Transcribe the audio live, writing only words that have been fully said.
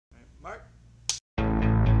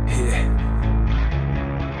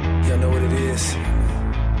is,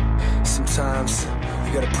 sometimes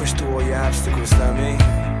you gotta push through all your obstacles, know what I mean?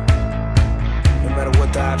 No matter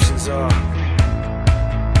what the options are,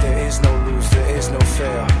 there is no lose, there is no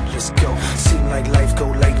fail. Let's go. Seem like life go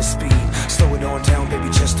lighter speed. Slow it on down, baby,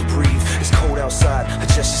 just to breathe. It's cold outside,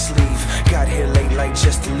 adjust your sleeve. Got here late, like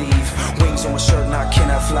just to leave. Wings on my shirt, now I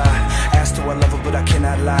cannot fly. Asked her I love her, but I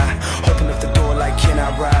cannot lie. Open up the door like, can I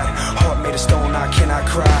ride? Heart made of stone, I cannot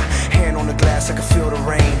cry. Hand on the glass, I can feel the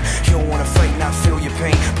rain. You don't wanna fight, not feel your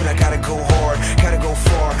pain. But I gotta go hard, gotta go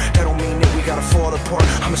far. That don't mean that we gotta fall apart.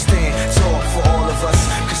 I'ma stand tall for all of us.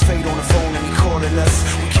 Cause fate on the phone and he calling us.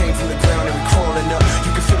 We came from the ground and we crawling up.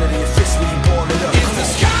 You can feel it in your fist when you balling up. If the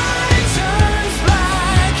sky turns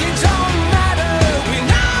black, it don't matter. We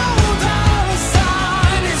know the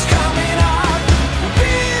sun is coming up. We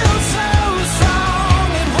feel so strong,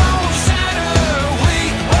 it won't shatter. We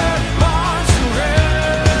were born to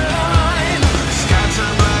run. Sky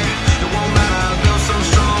turn black, it won't matter. I feel so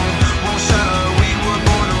strong, won't shatter. We were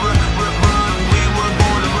born to run. We were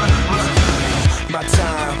born to run. My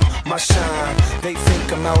time, my shine. They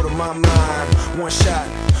think I'm out of my mind. One shot,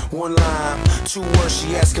 one line, 2 words,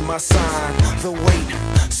 she asking my sign. The wait,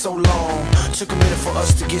 so long, took a minute for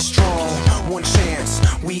us to get strong. One chance,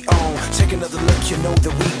 we own. Take another look, you know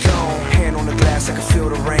that we gone. Hand on the glass, I can feel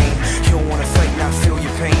the rain. You don't wanna fight, not feel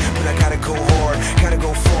your pain. But I gotta go hard, gotta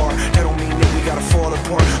go far. That don't mean that we gotta fall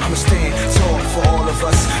apart. I'ma stand tall for all of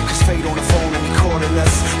us. Cause fate on the phone and he calling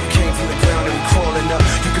us. We came from the ground and we crawling up.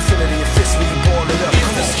 You can feel it in your fist when you ball it up. If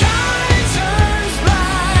the sky turns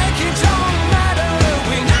black, it don't matter.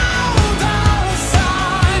 We know the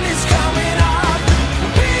sun is coming up.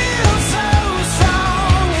 We feel so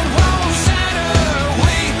strong, it won't shatter.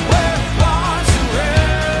 We were born to run.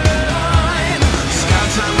 Sky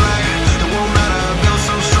turn black, it won't matter. I feel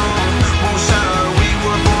so strong, won't shatter. We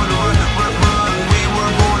were born to run. We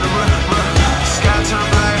were born to run. Sky turn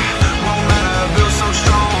black, won't matter. I feel so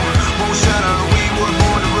strong, won't shatter. We were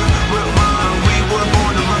born to run. We were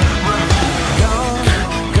born to run.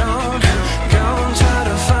 Gone, try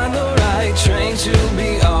to find the right train to be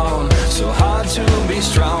on. So hard to be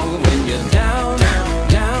strong when you're down.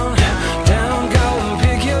 Go and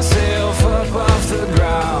pick yourself up off the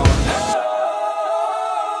ground.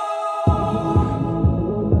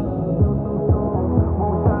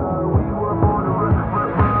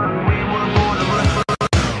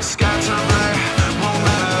 Sky turn black, won't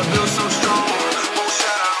matter. I feel so strong, won't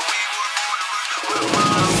shatter.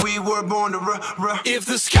 We were born to run. If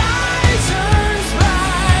the sky turns